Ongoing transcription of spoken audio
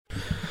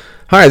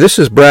Hi, this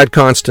is Brad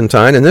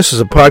Constantine, and this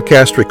is a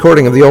podcast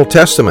recording of the Old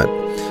Testament.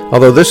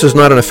 Although this is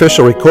not an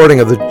official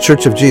recording of the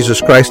Church of Jesus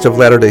Christ of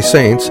Latter-day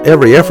Saints,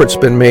 every effort's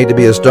been made to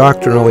be as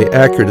doctrinally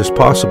accurate as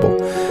possible.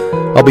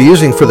 I'll be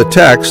using for the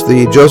text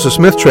the Joseph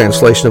Smith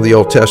translation of the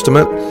Old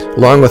Testament,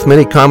 along with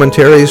many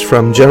commentaries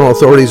from general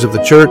authorities of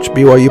the Church,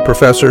 BYU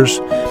professors,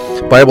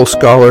 Bible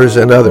scholars,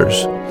 and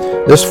others.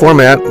 This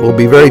format will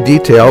be very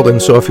detailed,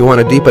 and so if you want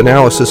a deep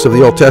analysis of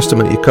the Old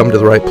Testament, you come to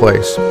the right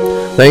place.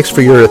 Thanks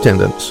for your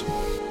attendance.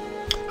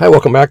 Hi,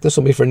 welcome back. This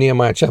will be for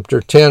Nehemiah chapter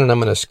 10, and I'm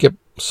going to skip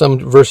some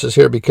verses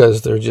here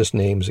because they're just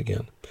names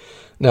again.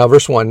 Now,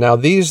 verse 1. Now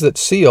these that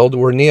sealed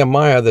were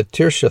Nehemiah the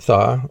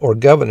Tirshatha, or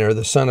governor,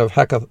 the son of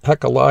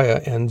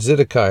Hakaliah, and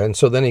Zedekiah. And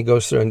so then he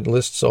goes through and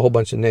lists a whole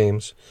bunch of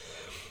names,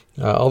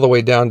 all the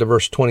way down to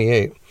verse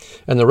 28.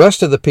 And the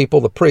rest of the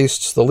people, the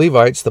priests, the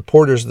Levites, the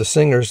porters, the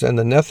singers, and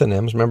the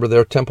Nethinims, remember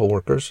they're temple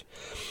workers,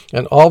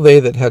 and all they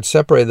that had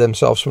separated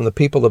themselves from the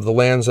people of the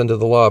lands unto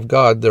the law of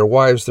God, their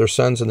wives, their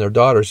sons, and their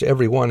daughters,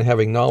 every one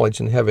having knowledge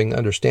and having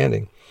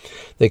understanding.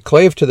 They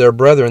clave to their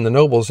brethren, the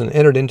nobles, and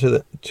entered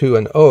into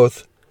an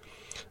oath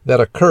that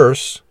a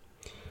curse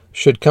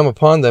should come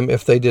upon them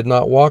if they did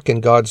not walk in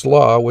God's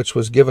law, which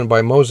was given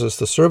by Moses,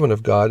 the servant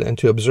of God, and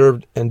to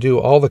observe and do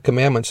all the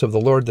commandments of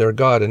the Lord their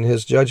God, and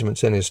his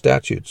judgments and his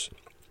statutes.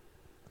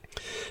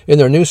 In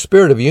their new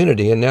spirit of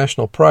unity and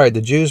national pride,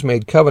 the Jews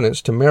made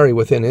covenants to marry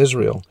within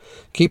Israel,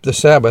 keep the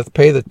Sabbath,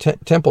 pay the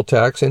temple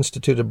tax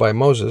instituted by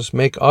Moses,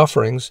 make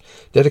offerings,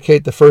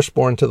 dedicate the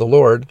firstborn to the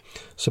Lord,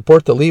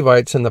 support the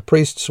Levites and the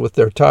priests with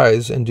their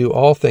tithes, and do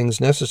all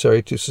things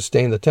necessary to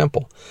sustain the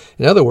temple.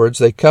 In other words,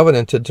 they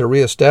covenanted to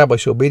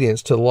reestablish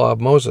obedience to the law of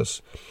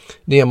Moses.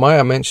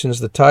 Nehemiah mentions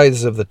the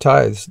tithes of the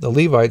tithes. The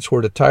Levites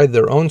were to tithe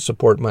their own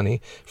support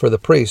money for the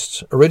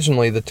priests.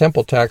 Originally, the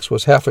temple tax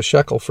was half a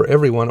shekel for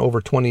everyone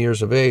over 20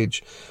 years of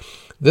age.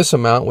 This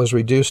amount was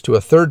reduced to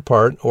a third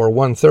part, or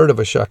 1/3 of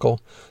a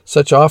shekel.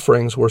 Such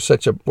offerings were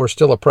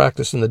still a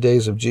practice in the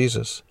days of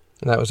Jesus.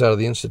 And that was out of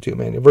the Institute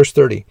Manual. Verse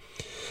 30.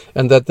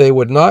 And that they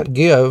would not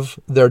give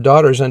their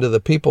daughters unto the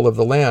people of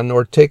the land,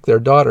 nor take their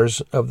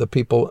daughters of the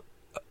people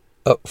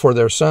for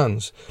their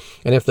sons.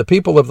 And if the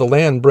people of the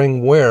land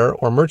bring ware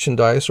or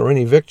merchandise or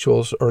any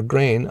victuals or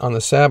grain on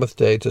the Sabbath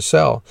day to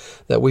sell,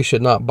 that we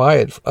should not buy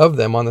it of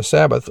them on the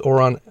Sabbath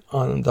or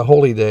on the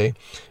holy day,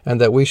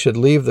 and that we should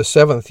leave the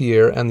 7th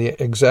year and the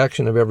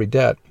exaction of every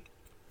debt.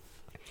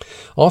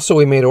 Also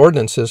we made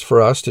ordinances for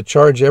us to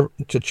charge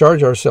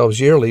ourselves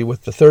yearly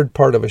with the third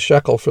part of a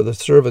shekel for the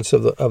servants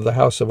of the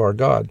house of our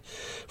God,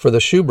 for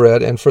the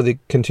shewbread, and for the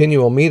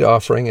continual meat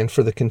offering, and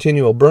for the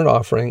continual burnt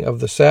offering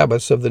of the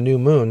Sabbaths of the new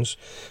moons,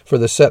 for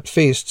the set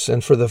feasts,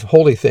 and for the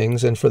holy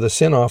things, and for the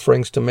sin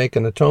offerings to make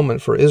an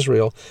atonement for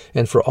Israel,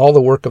 and for all the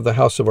work of the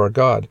house of our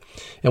God.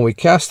 And we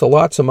cast the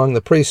lots among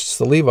the priests,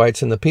 the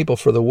Levites, and the people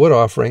for the wood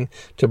offering,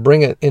 to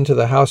bring it into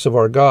the house of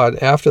our God,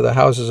 after the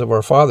houses of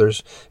our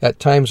fathers, at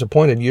times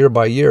appointed year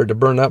by year, to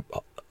burn up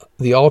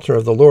the altar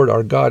of the Lord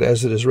our God,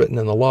 as it is written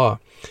in the law,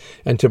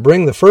 and to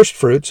bring the first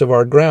fruits of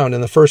our ground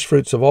and the first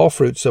fruits of all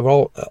fruits of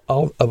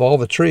all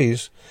the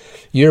trees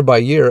year by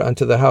year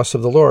unto the house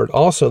of the Lord.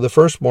 Also the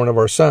firstborn of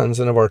our sons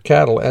and of our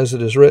cattle, as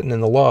it is written in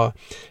the law,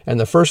 and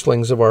the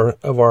firstlings of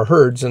our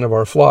herds and of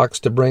our flocks,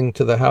 to bring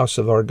to the house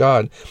of our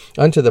God,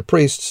 unto the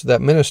priests that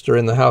minister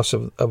in the house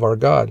of our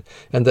God,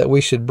 and that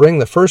we should bring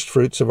the first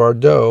fruits of our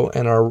dough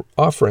and our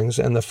offerings,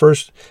 and the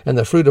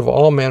fruit of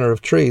all manner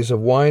of trees, of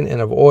wine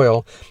and of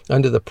oil,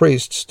 unto the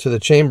priests, to the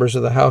chambers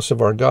of the house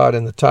of our God,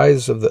 and the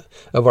tithes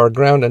of our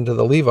ground unto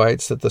the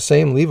Levites, that the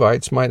same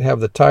Levites might have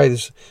the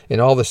tithes in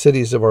all the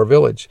cities of our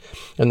village.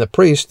 And the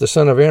priest, the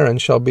son of Aaron,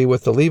 shall be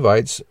with the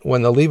Levites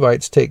when the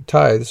Levites take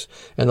tithes,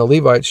 and the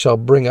Levites shall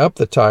bring up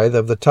the tithe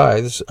of the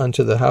tithes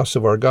unto the house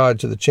of our God,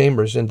 to the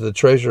chambers, into the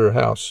treasure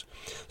house.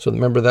 So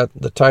remember that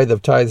the tithe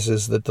of tithes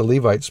is that the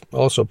Levites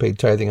also paid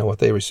tithing on what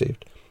they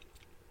received.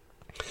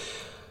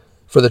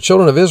 For the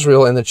children of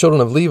Israel and the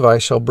children of Levi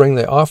shall bring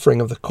the offering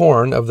of the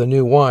corn, of the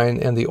new wine,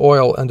 and the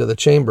oil unto the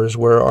chambers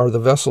where are the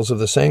vessels of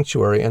the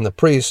sanctuary, and the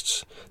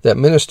priests that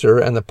minister,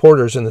 and the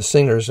porters and the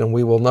singers, and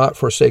we will not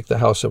forsake the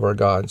house of our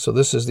God. So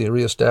this is the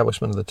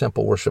reestablishment of the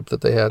temple worship that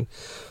they had.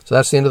 So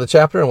that's the end of the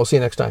chapter, and we'll see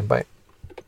you next time. Bye.